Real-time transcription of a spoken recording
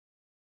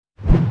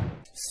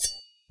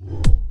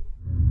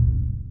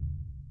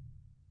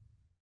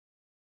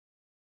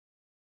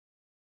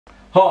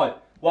Hi,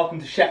 welcome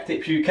to Chef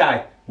Tips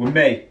UK with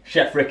me,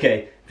 Chef Ricky.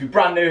 If you're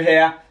brand new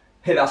here,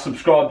 hit that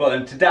subscribe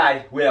button.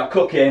 Today we are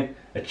cooking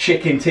a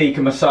chicken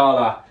tikka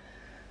masala.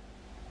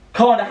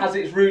 Kinda has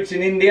its roots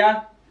in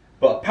India,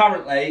 but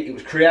apparently it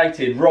was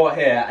created right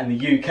here in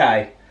the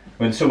UK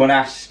when someone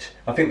asked,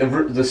 I think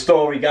the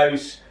story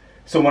goes,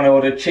 someone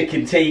ordered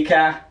chicken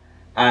tikka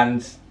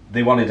and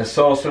they wanted a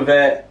sauce with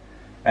it,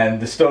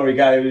 and the story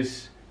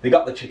goes they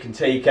got the chicken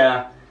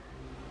tikka,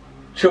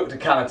 chucked a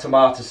can of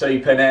tomato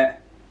soup in it,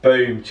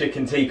 boom,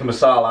 chicken tikka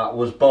masala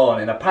was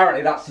born. And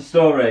apparently that's the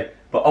story,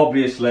 but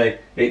obviously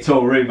it's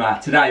all rumour.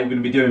 Today we're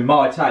going to be doing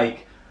my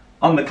take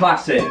on the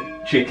classic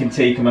chicken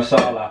tikka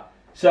masala.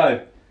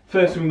 So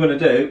first thing we're going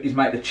to do is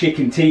make the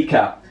chicken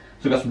tikka.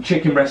 So I've got some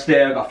chicken breast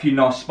here, I've got a few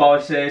nice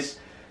spices.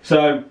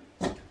 So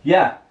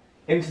yeah,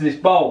 into this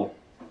bowl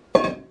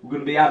we're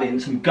going to be adding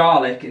some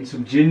garlic and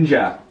some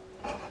ginger.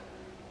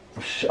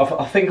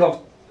 I think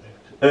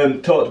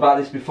I've talked about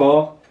this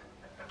before.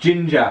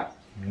 Ginger,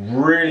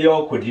 really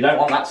awkward, you don't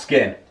want that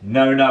skin.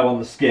 No on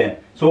the skin.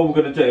 So all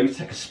we're going to do is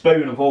take a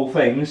spoon of all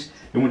things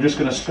and we're just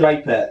going to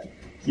scrape it.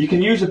 You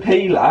can use a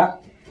peeler,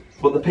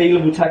 but the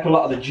peeler will take a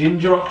lot of the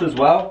ginger off as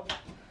well.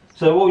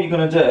 So all you're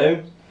going to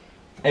do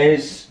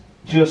is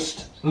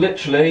just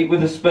literally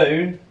with a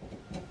spoon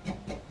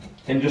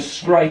and just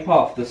scrape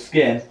off the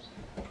skin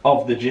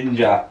of the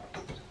ginger.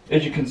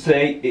 As you can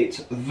see, it's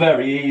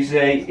very easy,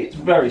 it's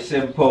very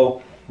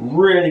simple,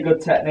 really good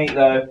technique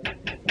though.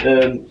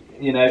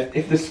 You know,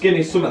 if the skin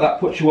is something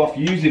that puts you off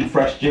using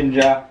fresh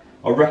ginger,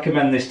 I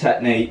recommend this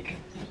technique.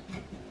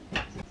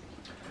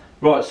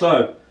 Right,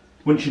 so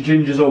once your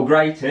ginger's all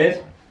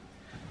grated,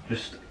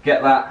 just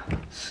get that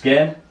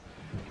skin,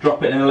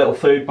 drop it in a little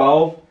food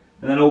bowl,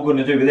 and then all we're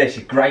going to do with this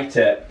is grate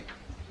it.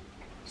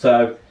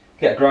 So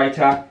get a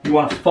grater. You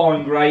want a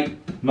fine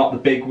grate, not the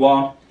big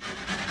one.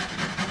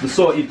 The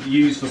sort you'd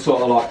use for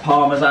sort of like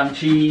Parmesan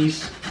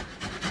cheese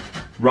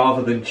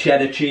rather than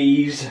cheddar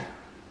cheese.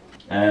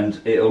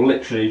 And it'll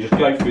literally just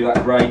go through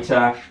that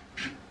grater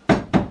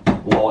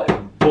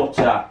like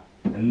butter.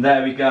 And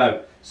there we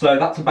go. So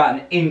that's about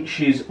an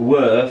inch's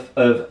worth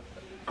of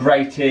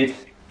grated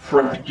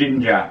fresh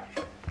ginger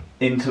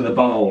into the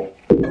bowl.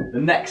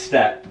 The next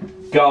step,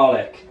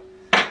 garlic.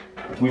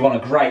 We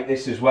want to grate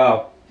this as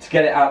well to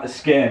get it out the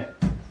skin.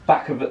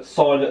 Back of the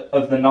side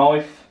of the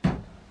knife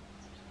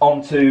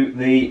onto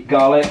the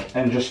garlic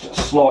and just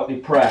slightly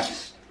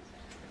press.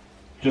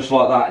 Just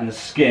like that, and the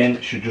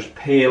skin should just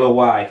peel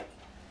away.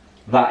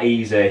 That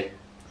easy,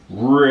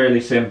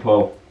 really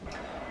simple.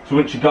 So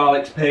once your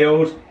garlic's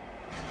peeled,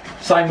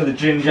 same with the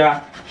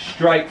ginger,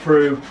 straight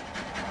through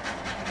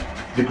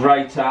the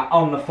grater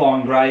on the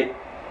fine grate,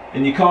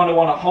 and you kind of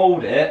want to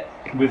hold it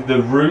with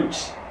the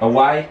roots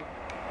away,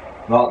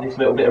 like this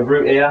little bit of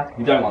root here.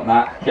 You don't want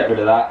that, get rid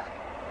of that.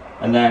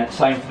 And then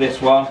same for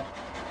this one,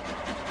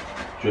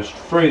 just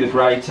through the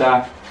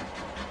grater,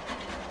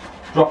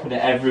 dropping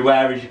it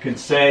everywhere. As you can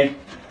see,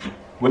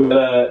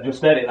 we'll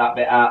just edit that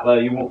bit out though,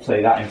 you won't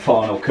see that in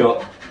final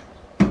cut.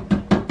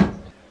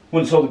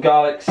 Once all the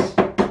garlic's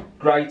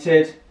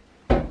grated,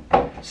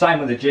 same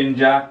with the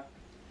ginger,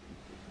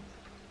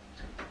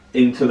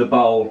 into the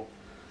bowl.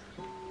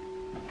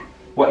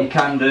 What you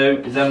can do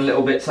is them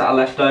little bits that are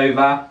left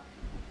over,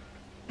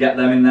 get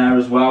them in there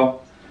as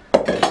well.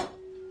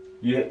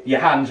 Your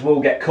hands will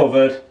get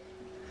covered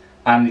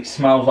and it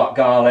smells like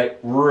garlic,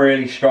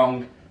 really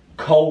strong.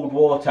 Cold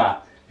water.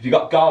 If you've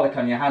got garlic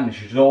on your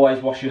hands, you should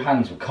always wash your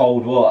hands with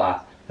cold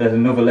water. There's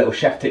another little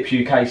Chef Tips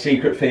UK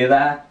secret for you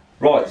there.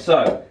 Right,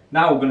 so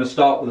now we're going to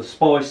start with the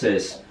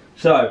spices.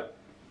 So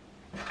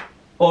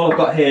all I've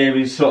got here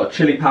is sort of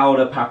chili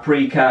powder,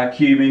 paprika,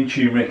 cumin,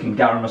 turmeric and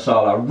garam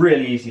masala.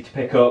 Really easy to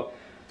pick up.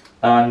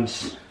 And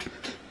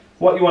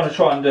what you want to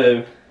try and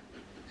do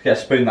is get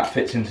a spoon that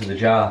fits into the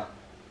jar.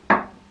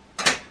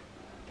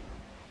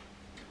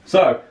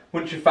 So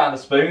once you've found a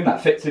spoon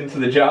that fits into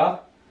the jar,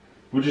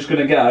 we're just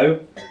going to go,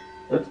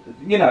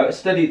 you know, a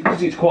steady,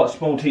 because it's quite a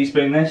small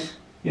teaspoon this,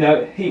 you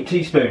know, heap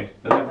teaspoon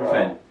of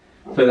everything.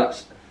 So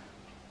that's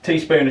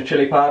teaspoon of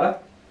chili powder,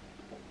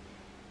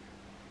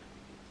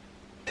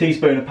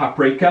 teaspoon of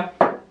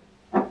paprika,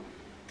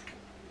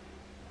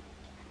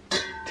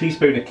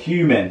 teaspoon of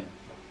cumin,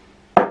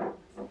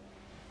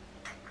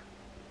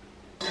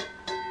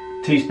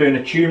 teaspoon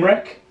of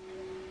turmeric,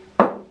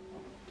 a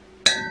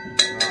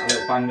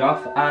little bang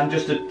off, and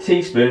just a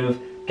teaspoon of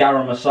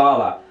garam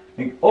masala.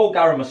 All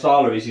garam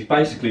masala is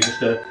basically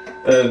just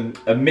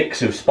a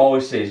mix of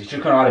spices. It's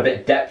just going to add a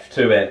bit of depth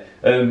to it.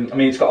 I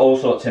mean, it's got all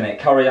sorts in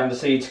it: coriander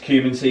seeds,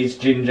 cumin seeds,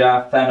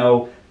 ginger,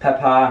 fennel,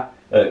 pepper,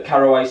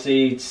 caraway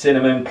seeds,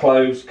 cinnamon,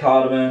 cloves,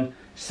 cardamom,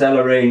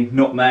 celery,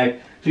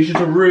 nutmeg. So it's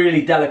just a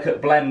really delicate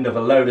blend of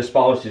a load of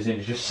spices, and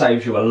it just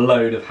saves you a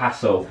load of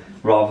hassle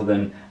rather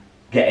than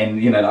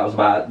getting, you know, that was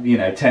about, you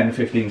know,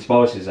 10-15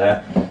 spices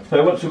there.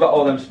 So once we've got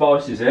all them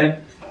spices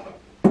in,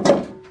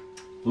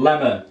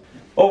 lemon.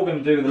 All we're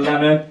going to do with the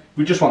lemon,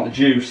 we just want the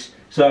juice.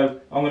 So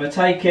I'm going to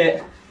take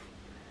it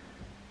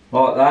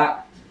like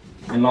that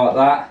and like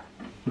that.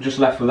 We're just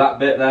left with that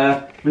bit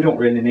there. We don't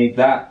really need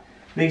that.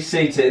 these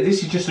seeds here,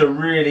 this is just a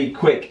really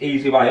quick,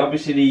 easy way.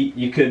 Obviously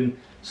you can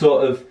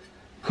sort of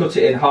cut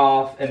it in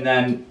half and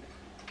then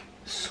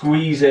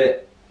squeeze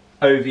it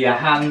over your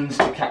hands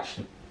to catch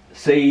the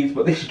seeds,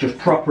 but this is just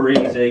proper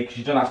easy because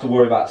you don't have to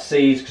worry about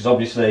seeds, because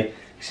obviously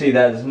you see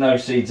there's no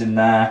seeds in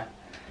there.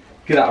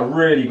 Give that a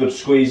really good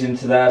squeeze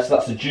into there. So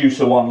that's the juice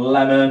of 1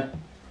 lemon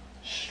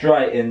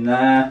straight in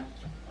there.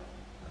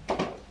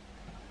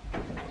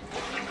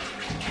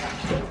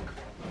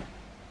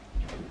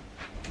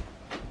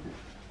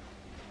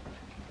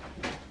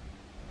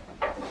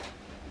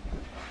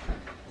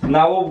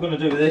 Now what we're going to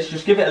do with this,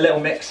 just give it a little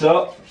mix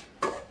up.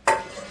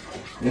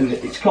 And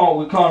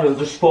we're kind of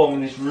just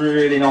forming this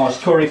really nice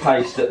curry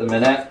paste at the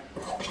minute.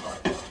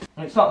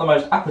 And it's not the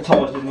most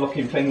appetising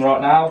looking thing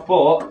right now,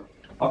 but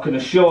I can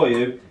assure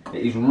you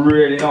it is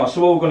really nice.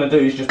 So all we're going to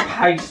do is just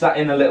paste that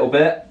in a little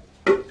bit.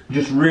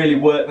 Just really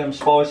work them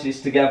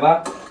spices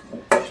together.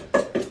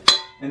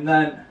 And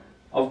then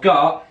I've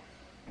got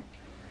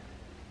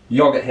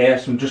yogurt here,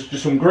 just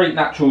some Greek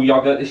natural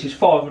yogurt. This is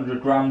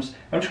 500 grams.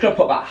 I'm just going to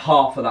put about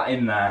half of that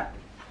in there.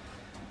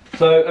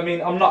 So, I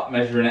mean, I'm not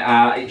measuring it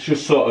out. It's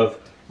just sort of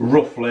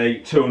roughly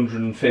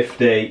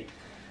 250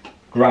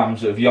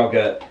 grams of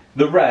yogurt.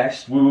 The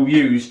rest we will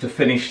use to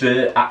finish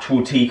the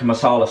actual tikka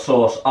masala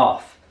sauce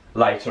off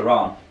later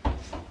on.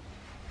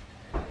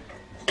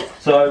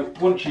 So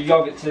once your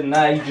yogurt's in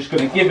there, you're just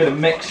going to give it a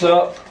mix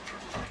up.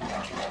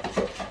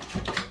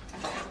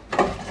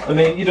 I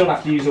mean, you don't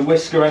have to use a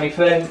whisk or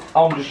anything.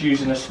 I'm just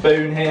using a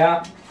spoon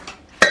here.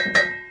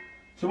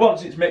 So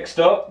once it's mixed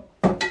up,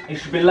 you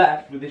should be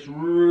left with this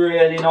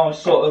really nice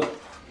sort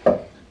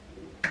of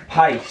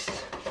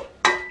paste.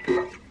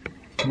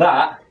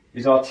 That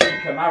is our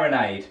tikka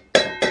marinade.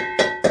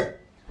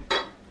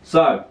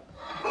 So,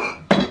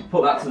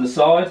 put that to the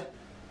side.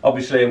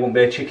 Obviously it won't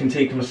be a chicken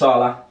tikka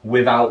masala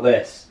without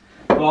this.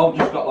 But I've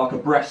just got like a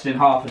breast in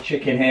half of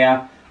chicken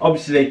here.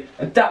 Obviously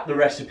adapt the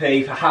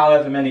recipe for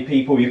however many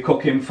people you're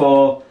cooking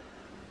for.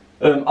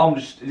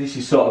 This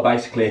is sort of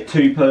basically a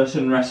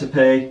 2-person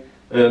recipe.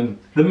 The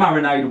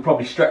marinade will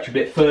probably stretch a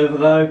bit further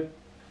though.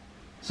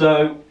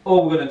 So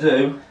all we're going to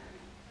do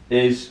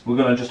is we're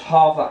going to just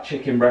halve that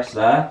chicken breast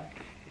there.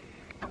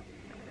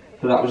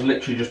 So that was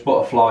literally just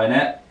butterfly in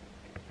it.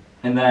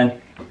 And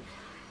then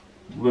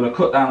we're going to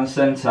cut down the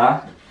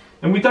centre.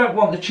 And we don't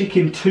want the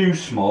chicken too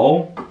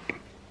small.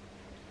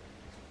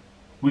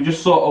 We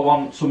just sort of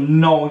want some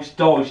nice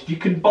diced. You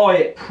can buy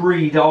it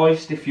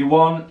pre-diced if you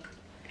want.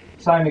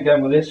 Same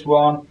again with this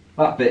one.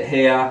 That bit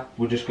here,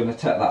 we're just going to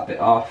take that bit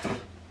off.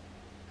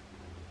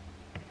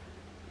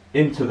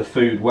 Into the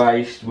food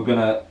waste. We're going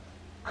to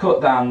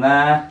cut down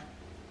there.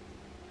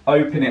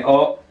 Open it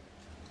up.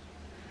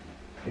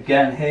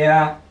 Again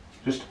here.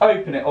 Just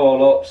open it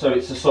all up so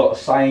it's the sort of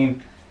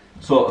same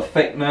sort of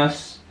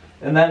thickness.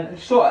 And then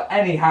sort of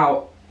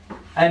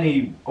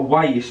any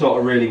way you sort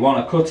of really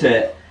want to cut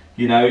it,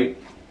 you know,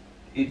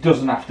 it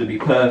doesn't have to be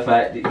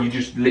perfect. You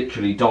just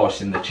literally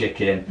dicing the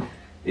chicken.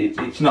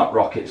 It's not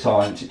rocket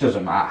science. It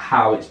doesn't matter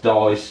how it's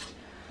diced,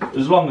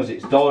 as long as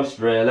it's diced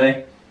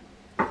really.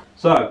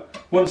 So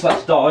once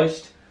that's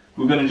diced,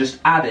 we're going to just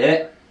add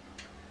it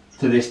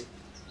to this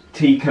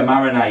tikka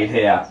marinade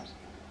here,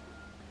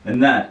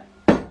 and then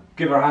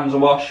give our hands a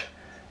wash,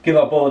 give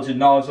our boards and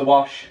knives a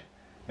wash,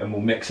 and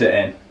we'll mix it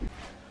in.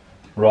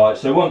 Right,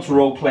 so once we're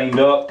all cleaned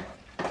up,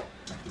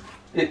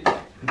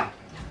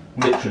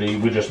 literally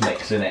we're just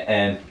mixing it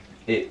in.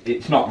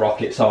 It's not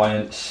rocket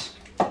science.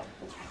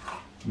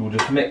 We're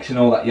just mixing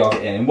all that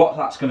yogurt in, and what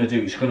that's going to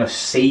do is going to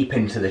seep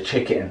into the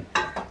chicken.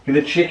 Give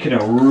the chicken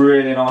a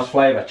really nice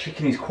flavour.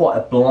 Chicken is quite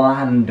a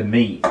bland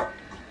meat,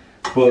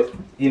 but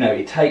you know,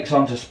 it takes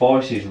onto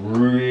spices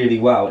really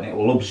well, and it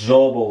will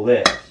absorb all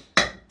this.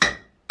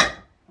 It'll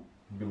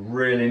be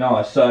really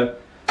nice. So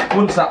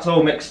once that's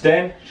all mixed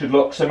in, it should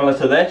look similar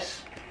to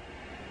this.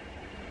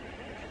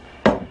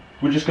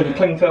 We're just going to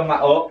cling film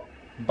that up,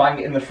 bang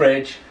it in the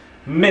fridge,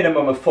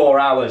 minimum of 4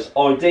 hours.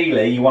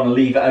 Ideally you want to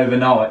leave it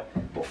overnight,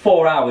 but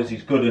 4 hours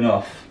is good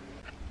enough.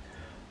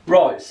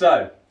 Right,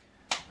 so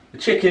the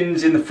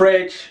chicken's in the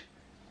fridge,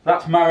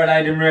 that's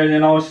marinating really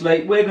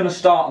nicely. We're going to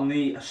start on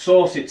the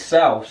sauce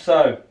itself.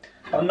 So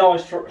a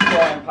nice frying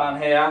pan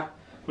here.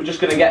 We're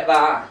just going to get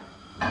that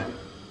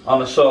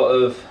on a sort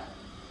of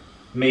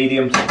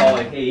medium to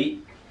high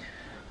heat.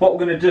 What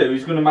we're going to do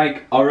is going to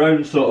make our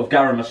own sort of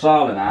garam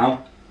masala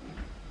now.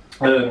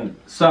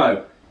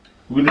 So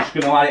we're just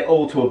going to add it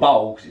all to a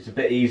bowl because it's a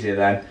bit easier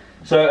then.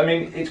 So I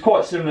mean, it's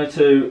quite similar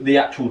to the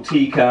actual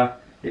tikka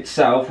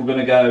itself. We're going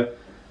to go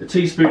a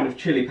teaspoon of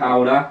chili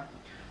powder.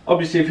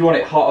 Obviously if you want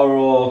it hotter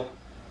or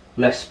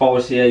less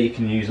spicier, you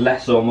can use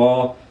less or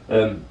more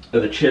of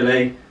the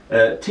chili.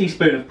 A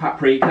teaspoon of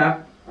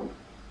paprika,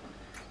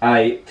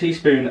 a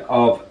teaspoon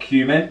of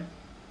cumin,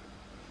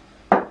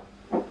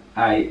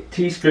 a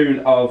teaspoon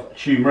of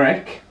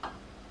turmeric,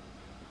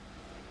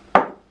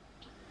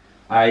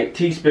 a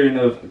teaspoon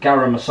of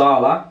garam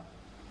masala,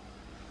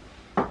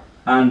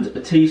 and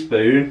a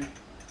teaspoon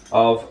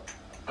of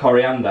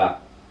coriander.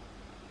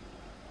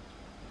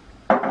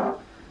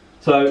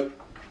 So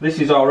this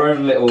is our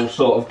own little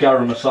sort of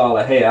garam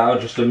masala here,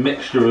 just a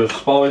mixture of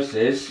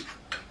spices.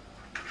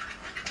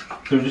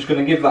 So we're just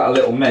going to give that a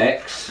little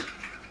mix.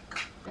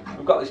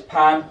 We've got this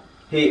pan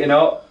heating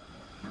up,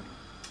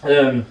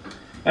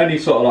 only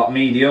sort of like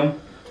medium.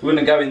 We're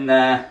going to go in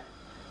there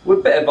with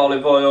a bit of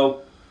olive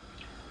oil.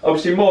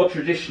 Obviously more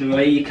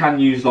traditionally you can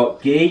use like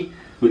ghee,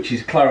 which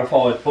is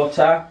clarified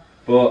butter,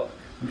 but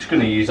I'm just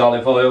going to use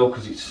olive oil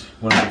because it's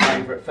one of my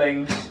favourite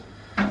things.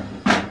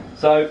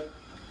 So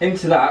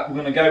into that we're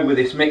going to go with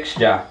this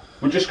mixture.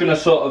 We're just going to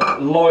sort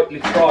of lightly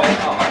fry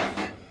it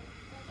off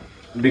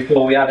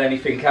before we add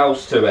anything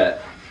else to it.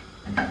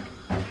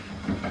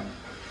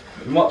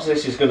 And what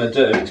this is going to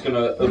do, it's going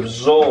to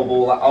absorb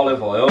all that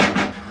olive oil.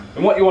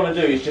 And what you want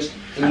to do is just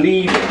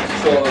leave it to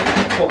sort of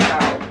cook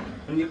out.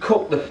 When you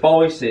cook the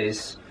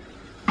spices,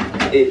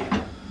 it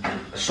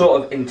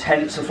sort of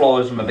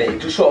intensifies them a bit.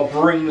 It just sort of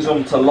brings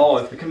them to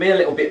life. They can be a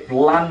little bit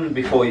bland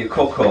before you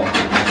cook them.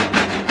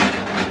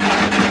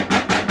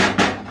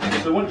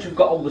 So once you've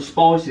got all the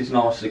spices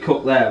nicely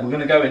cooked there, we're going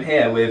to go in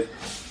here with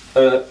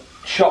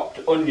chopped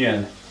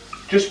onion,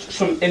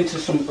 just into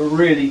some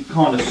really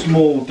kind of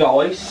small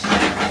dice.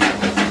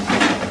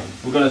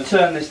 We're going to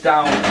turn this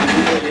down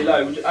really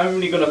low. We're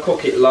only going to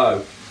cook it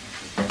low.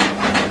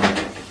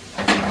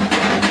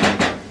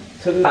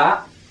 To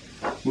that,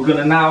 we're going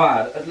to now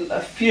add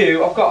a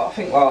few. I've got, I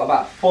think, like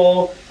about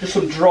 4, just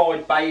some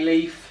dried bay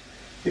leaf.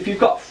 If you've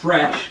got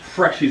fresh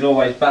is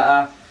always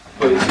better,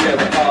 but it's a little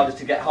bit harder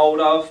to get hold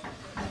of.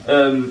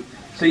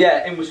 So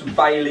yeah, in with some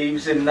bay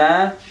leaves in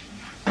there.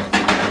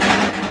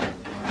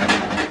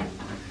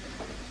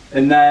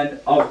 And then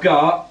I've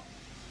got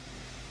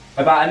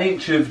about 1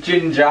 inch of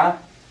ginger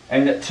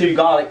and 2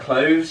 garlic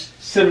cloves,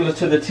 similar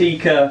to the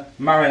tikka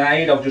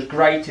marinade. I've just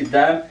grated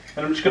them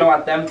and I'm just going to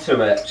add them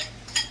to it.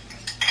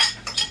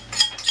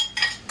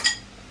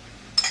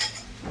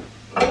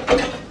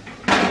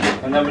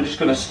 And then we're just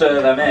going to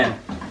stir them in,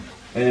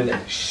 and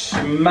it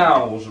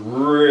smells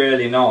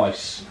really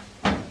nice.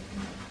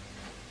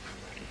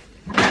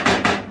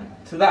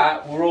 To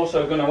that we're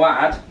also going to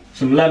add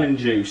some lemon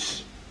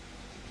juice.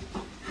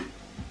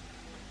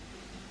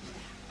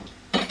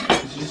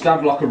 Just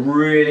have like a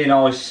really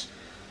nice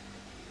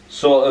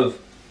sort of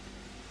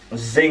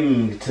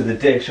zing to the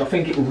dish. I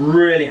think it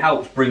really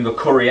helps bring the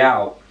curry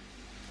out,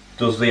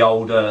 does the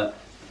old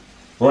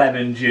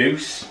lemon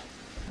juice.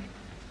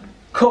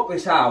 Cook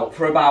this out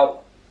for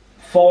about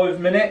 5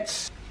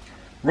 minutes.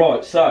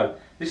 Right, so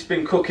this has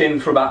been cooking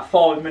for about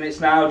 5 minutes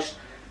now,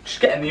 just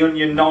getting the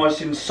onion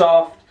nice and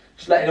soft,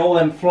 just letting all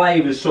them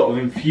flavours sort of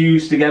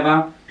infuse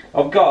together.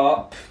 I've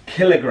got a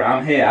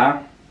kilogram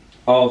here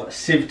of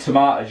sieved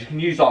tomatoes. You can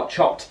use like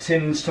chopped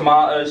tins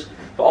tomatoes,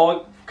 but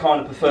I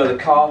kind of prefer the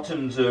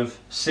cartons of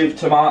sieved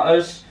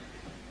tomatoes.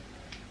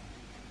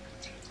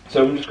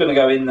 So I'm just going to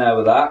go in there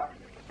with that.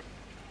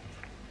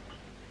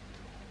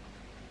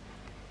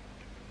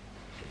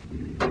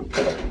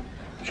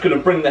 Just going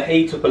to bring the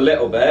heat up a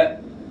little bit.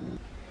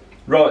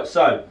 Right,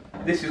 so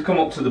this has come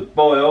up to the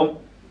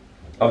boil.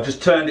 I've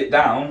just turned it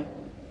down.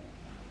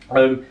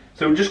 So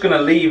we're just going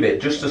to leave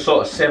it just to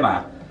sort of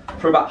simmer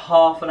for about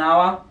half an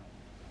hour.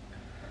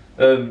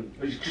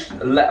 Just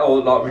let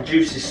all, like,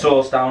 reduce this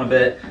sauce down a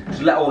bit.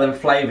 Just let all them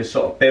flavours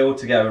sort of build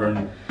together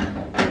and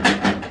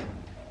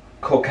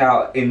cook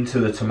out into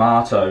the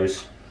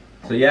tomatoes.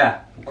 So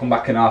yeah, we'll come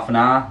back in half an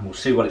hour. We'll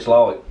see what it's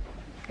like.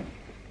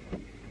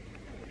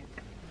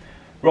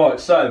 Right,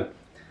 so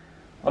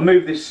I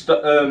moved this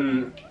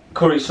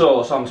curry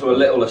sauce onto a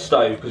littler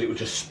stove because it was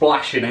just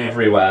splashing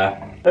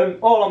everywhere.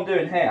 All I'm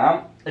doing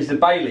here is the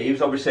bay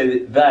leaves.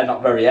 Obviously they're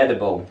not very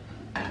edible.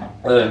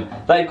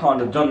 They've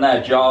kind of done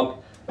their job,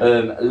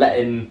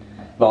 letting,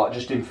 like,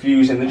 just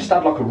infusing. They just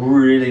add like a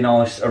really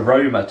nice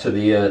aroma to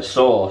the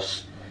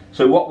sauce.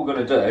 So what we're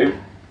going to do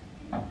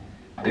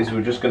is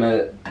we're just going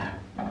to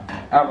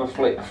have a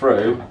flick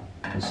through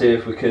and see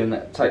if we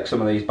can take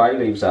some of these bay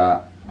leaves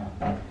out.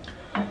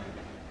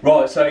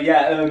 Right, so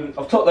yeah,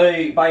 I've took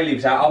the bay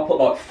leaves out. I'll put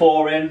like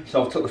 4 in,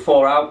 so I've took the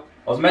 4 out.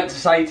 I was meant to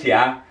say to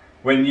you,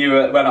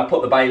 when I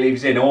put the bay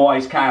leaves in,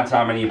 always count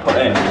how many you put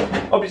in.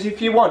 Obviously, if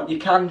you want, you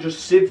can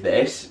just sieve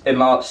this and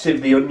like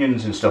sieve the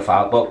onions and stuff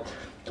out, but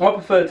I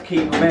prefer to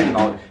keep them in,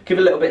 like give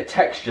a little bit of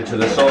texture to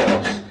the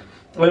sauce.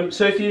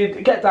 So if you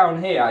get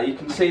down here, you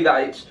can see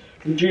that it's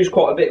reduced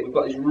quite a bit. We've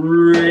got this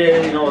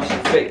really nice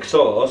thick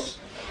sauce.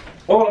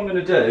 All I'm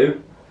going to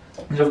do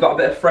is I've got a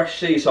bit of fresh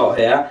sea salt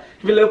here.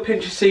 Give it a little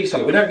pinch of sea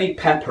salt. We don't need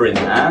pepper in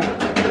there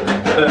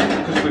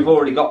because we've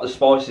already got the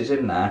spices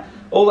in there.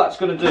 All that's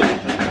going to do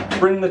is just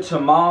bring the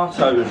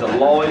tomatoes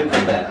alive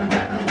a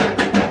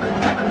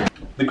bit.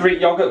 The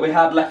Greek yogurt we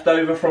had left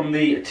over from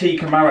the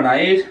tikka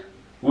marinade,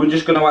 we're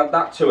just going to add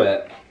that to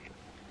it.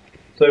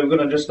 So we're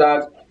going to just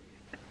add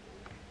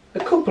a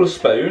couple of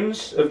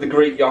spoons of the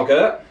Greek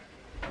yogurt.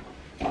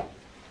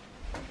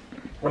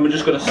 And we're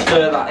just going to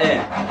stir that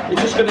in.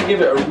 It's just going to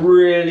give it a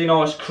really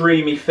nice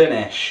creamy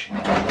finish.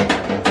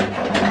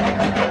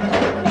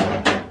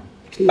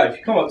 So if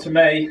you come up to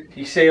me,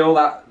 you see all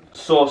that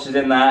sauce is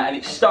in there and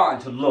it's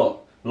starting to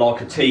look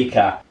like a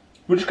tikka.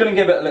 We're just going to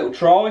give it a little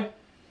try.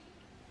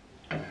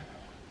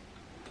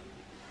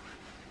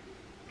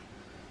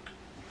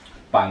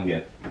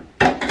 banging.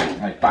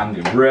 It's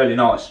banging, really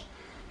nice.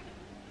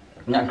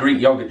 And that Greek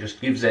yogurt just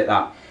gives it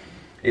that,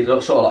 it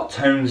sort of like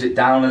tones it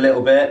down a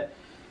little bit,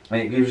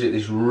 and it gives it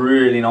this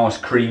really nice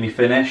creamy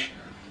finish.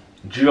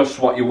 Just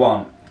what you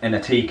want in a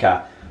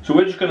tikka. So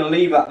we're just going to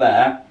leave that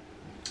there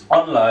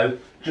on low,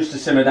 just to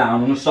simmer down.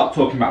 I'm going to start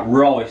talking about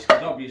rice,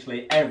 because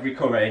obviously every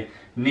curry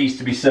needs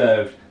to be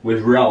served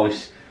with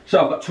rice.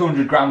 So I've got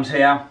 200 grams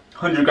here,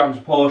 100 grams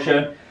a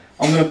portion.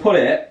 I'm going to put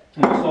it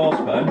in a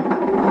saucepan.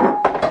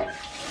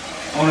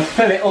 I'm going to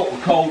fill it up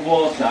with cold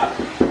water,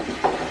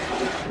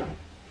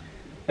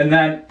 and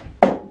then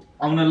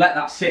I'm going to let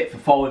that sit for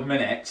 5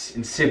 minutes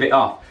and sieve it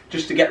off,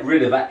 just to get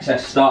rid of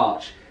excess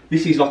starch.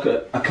 This is like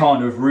a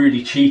kind of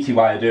really cheaty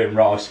way of doing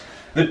rice.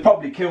 They'd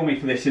probably kill me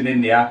for this in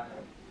India,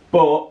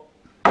 but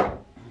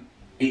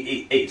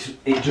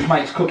it just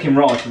makes cooking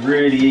rice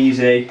really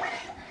easy,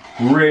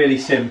 really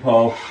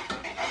simple.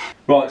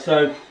 Right,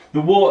 so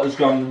the water's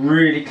gone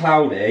really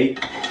cloudy,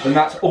 and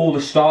that's all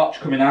the starch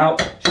coming out.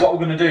 So what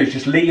we're going to do is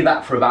just leave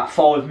that for about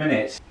 5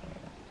 minutes.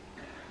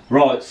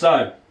 Right,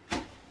 so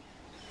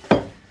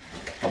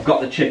I've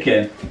got the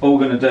chicken. All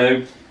we're going to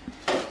do,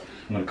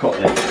 I'm going to cut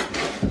this.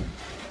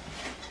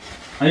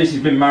 And this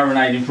has been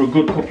marinating for a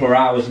good couple of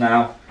hours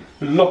now.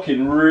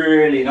 Looking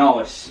really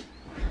nice.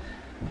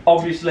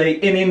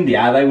 Obviously in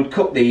India they would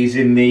cook these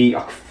in the,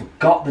 I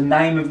forgot the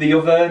name of the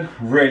oven,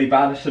 really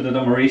bad, I should have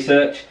done my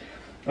research.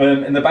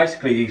 And they're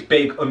basically these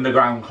big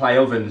underground clay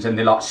ovens, and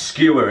they like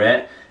skewer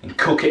it and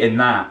cook it in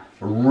that.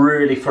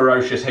 Really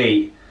ferocious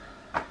heat.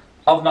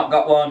 I've not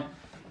got one,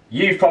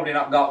 you've probably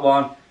not got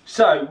one,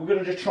 so we're going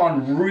to just try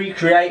and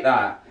recreate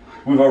that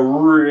with a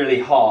really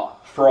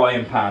hot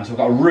frying pan. So I've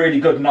got a really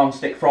good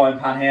non-stick frying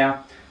pan here.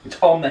 It's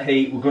on the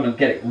heat. We're going to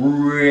get it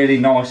really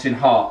nice and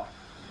hot.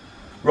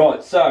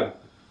 Right, so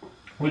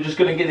we're just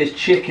going to give this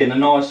chicken a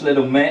nice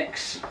little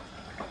mix.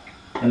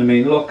 And I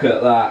mean, look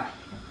at that.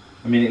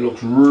 I mean, it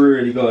looks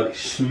really good. It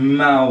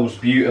smells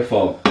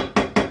beautiful.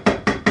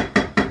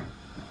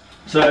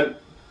 So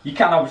you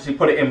can obviously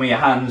put it in with your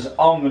hands.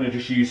 I'm going to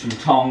just use some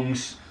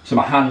tongs so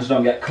my hands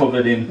don't get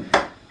covered in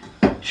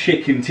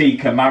chicken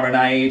tikka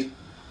marinade.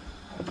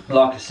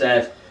 Like I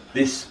said,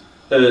 this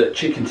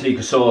chicken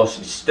tikka sauce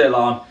is still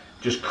on,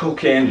 just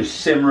cooking,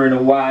 just simmering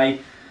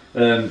away,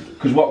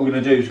 because what we're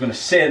going to do is we're going to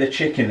sear the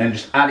chicken, then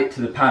just add it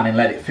to the pan and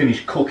let it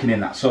finish cooking in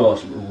that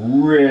sauce.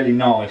 Really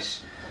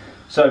nice.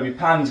 So my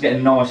pan's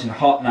getting nice and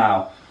hot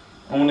now.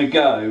 I'm going to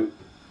go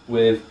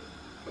with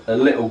a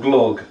little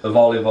glug of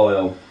olive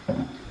oil.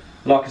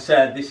 Like I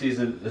said, this is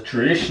the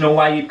traditional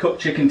way you'd cook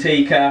chicken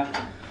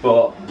tikka,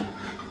 but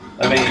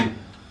I mean,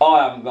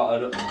 I haven't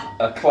got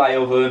a clay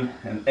oven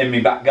in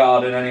my back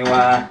garden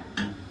anywhere.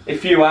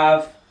 If you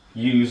have,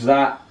 use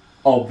that,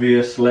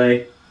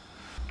 obviously.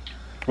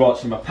 Right,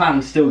 so my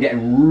pan's still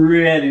getting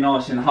really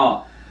nice and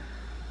hot.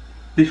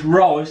 This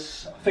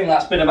rice, I think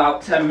that's been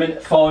about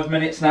 5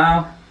 minutes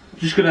now.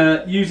 Just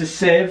gonna use a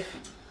sieve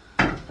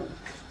and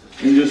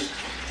just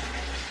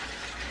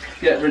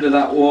get rid of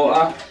that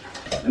water,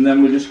 and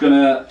then we're just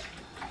gonna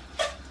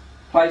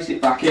place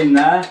it back in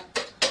there.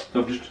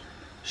 So I've just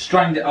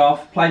strained it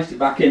off, placed it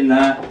back in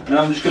there, and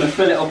I'm just going to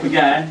fill it up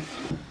again.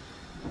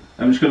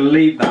 I'm just going to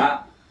leave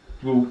that.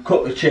 We'll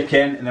cook the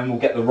chicken and then we'll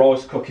get the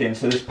rice cooking.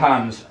 So this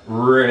pan's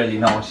really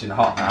nice and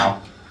hot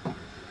now.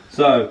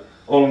 So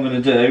all I'm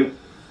going to do,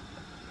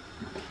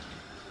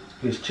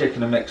 this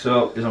chicken to mix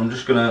up, is I'm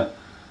just going to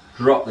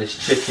drop this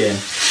chicken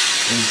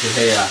into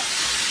here.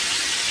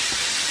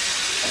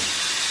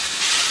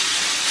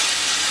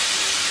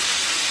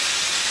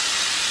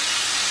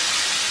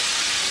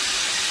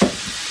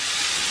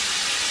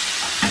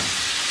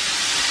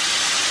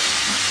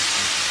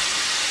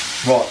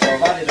 Right, so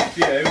I've added a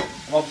few.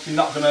 I'm obviously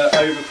not going to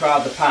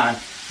overcrowd the pan,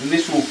 and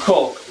this will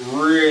cook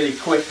really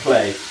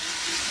quickly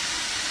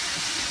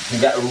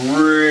and get a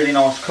really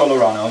nice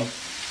colour on them.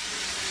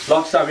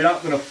 Like I said, we're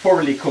not going to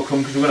thoroughly cook them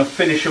because we're going to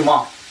finish them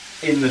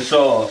off in the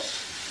sauce.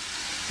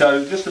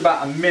 So just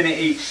about a minute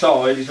each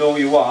side is all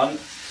you want.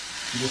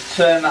 You just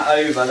turn that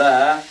over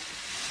there.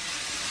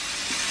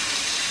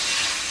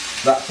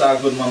 That's how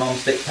good my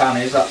non-stick pan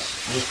is.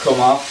 That's just come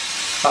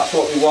off. That's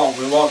what we want.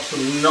 We want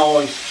some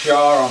nice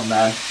char on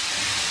them,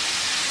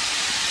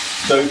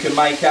 so we can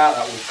make out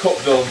that we've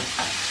cooked them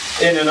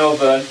in an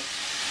oven.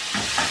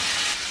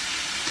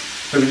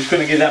 So we're just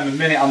going to give them a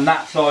minute on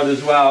that side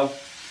as well.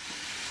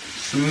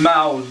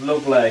 Smells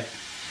lovely.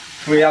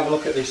 Can we have a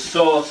look at this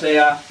sauce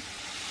here?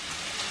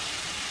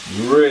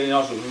 Really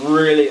nice,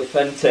 really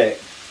authentic.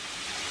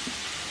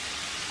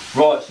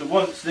 Right, so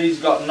once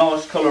these got a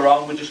nice colour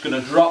on, we're just going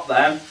to drop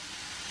them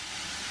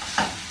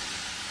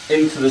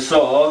into the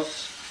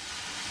sauce.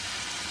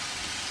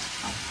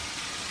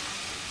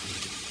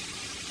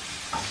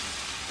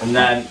 And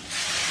then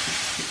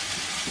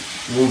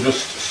we'll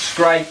just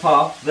scrape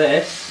off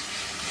this.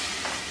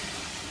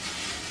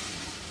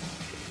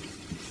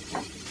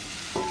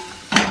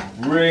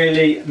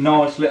 Really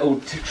nice little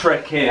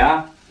trick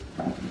here.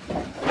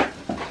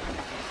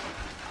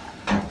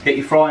 Get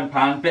your frying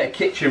pan, bit of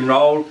kitchen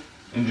roll,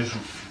 and just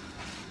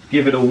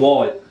give it a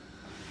wipe.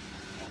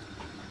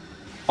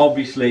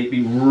 obviously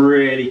be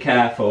really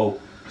careful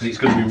because it's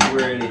going to be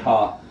really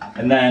hot.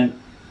 And then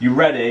you're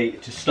ready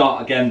to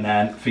start again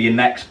then for your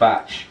next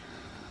batch.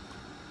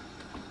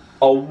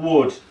 I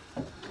would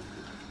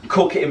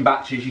cook it in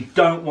batches. You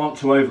don't want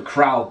to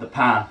overcrowd the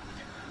pan.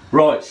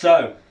 Right,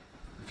 so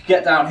if you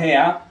get down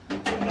here,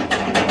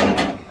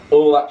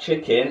 all that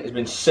chicken has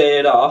been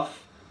seared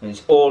off and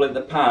it's all in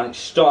the pan. It's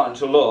starting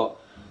to look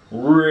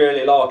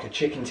really like a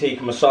chicken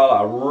tikka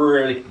masala.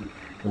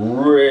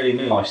 Really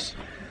nice.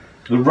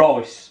 The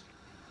rice,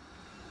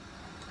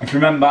 if you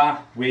remember,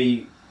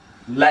 we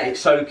let it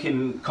soak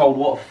in cold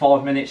water for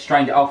 5 minutes,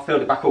 strained it off,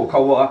 filled it back up with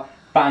cold water,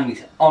 bang,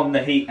 it's on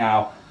the heat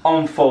now,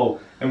 on full,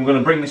 and we're going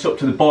to bring this up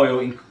to the boil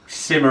and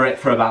simmer it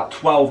for about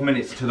 12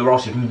 minutes till the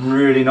rice is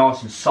really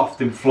nice and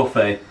soft and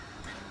fluffy.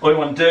 All you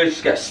want to do is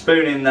just get a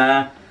spoon in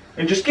there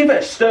and just give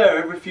it a stir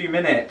every few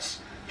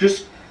minutes.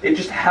 It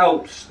just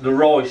helps the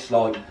rice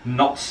like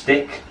not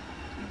stick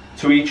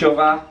to each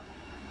other,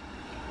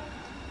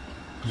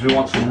 because we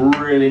want some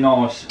really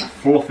nice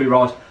fluffy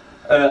rice.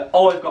 I've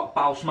got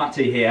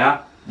basmati here.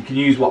 You can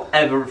use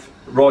whatever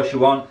rice you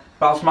want.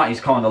 Basmati is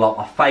kind of like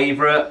my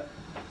favourite,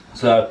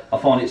 so I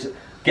find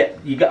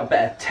you get a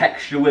better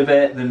texture with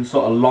it than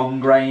sort of long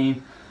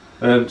grain.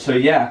 So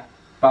yeah,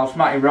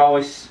 basmati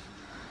rice,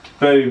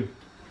 boom,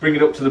 bring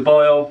it up to the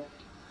boil,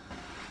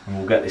 and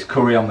we'll get this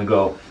curry on the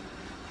go.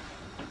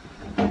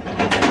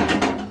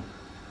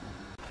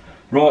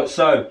 Right,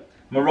 so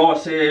my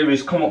rice here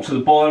is come up to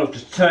the boil. I've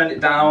just turned it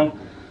down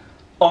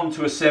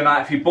onto a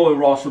simmer. If you boil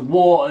rice with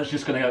water, it's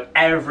just going to go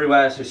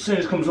everywhere. So as soon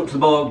as it comes up to the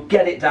boil,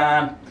 get it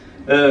down.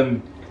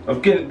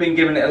 I've been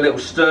giving it a little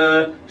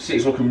stir. See,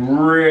 it's looking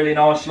really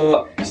nice.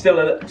 Look,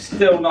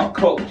 still not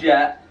cooked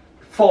yet.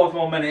 5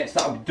 more minutes,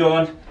 that'll be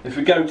done. If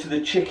we go to the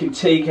chicken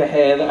tikka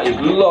here, that is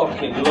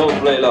looking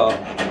lovely. Look,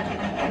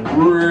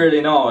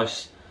 really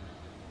nice,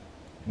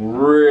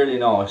 really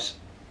nice.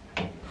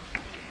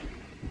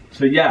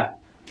 So yeah,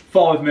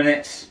 5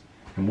 minutes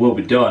and we'll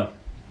be done.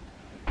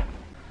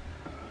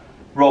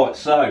 Right,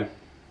 so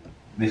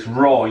this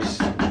rice,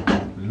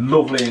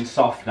 lovely and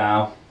soft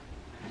now,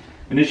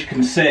 and as you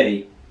can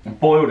see, I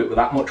boiled it with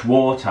that much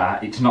water,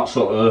 it's not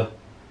sort of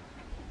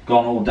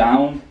gone all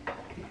down.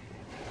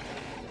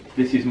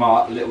 This is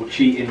my little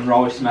cheating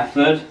rice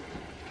method.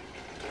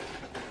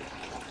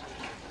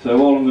 So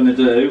all I'm going to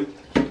do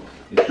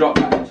is drop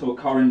that into a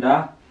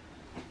coriander.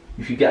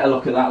 If you get a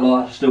look at that,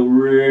 like, it's still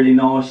really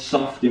nice,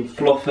 soft and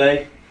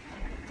fluffy.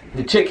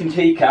 The chicken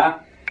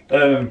tikka,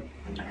 I've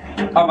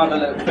had a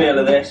little feel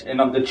of this,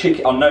 and I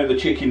know the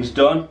chicken's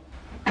done.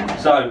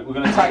 So we're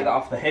going to take that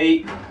off the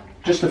heat.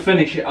 Just to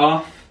finish it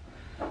off,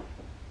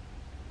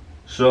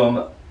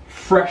 some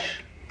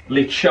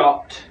freshly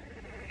chopped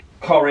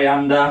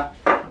coriander.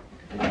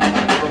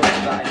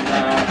 That in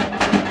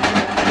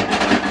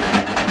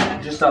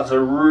there. Just adds a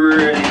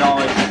really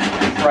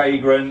nice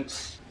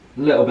fragrance. A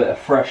little bit of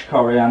fresh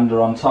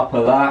coriander on top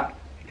of that.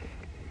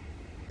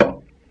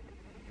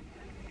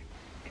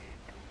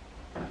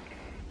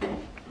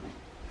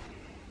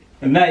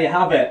 And there you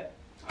have it,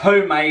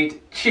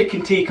 homemade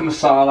chicken tikka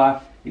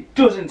masala. It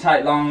doesn't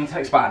take long, it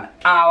takes about an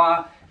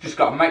hour. Just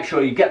got to make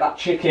sure you get that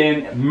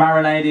chicken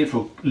marinated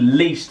for at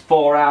least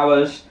 4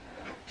 hours.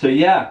 So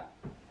yeah,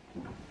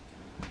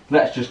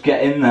 let's just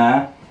get in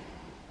there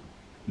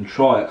and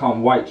try it. Can't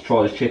wait to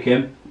try this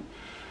chicken.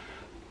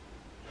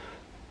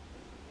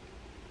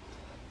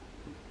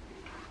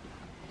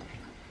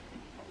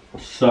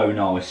 So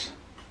nice.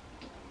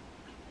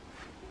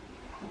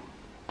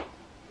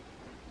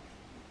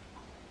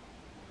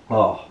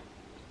 Oh,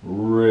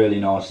 really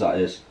nice that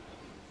is.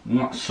 And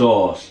that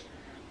sauce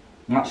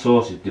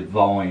is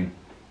divine.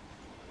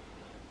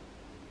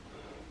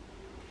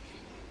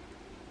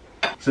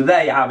 So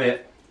there you have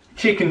it,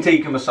 chicken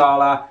tikka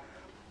masala,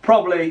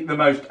 probably the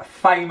most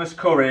famous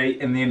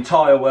curry in the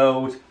entire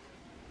world.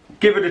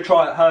 Give it a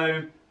try at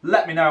home,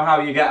 let me know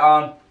how you get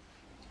on.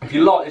 If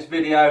you like this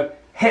video,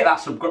 hit that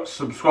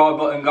subscribe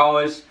button,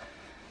 guys,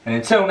 and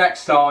until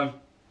next time,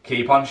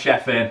 keep on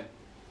chefing.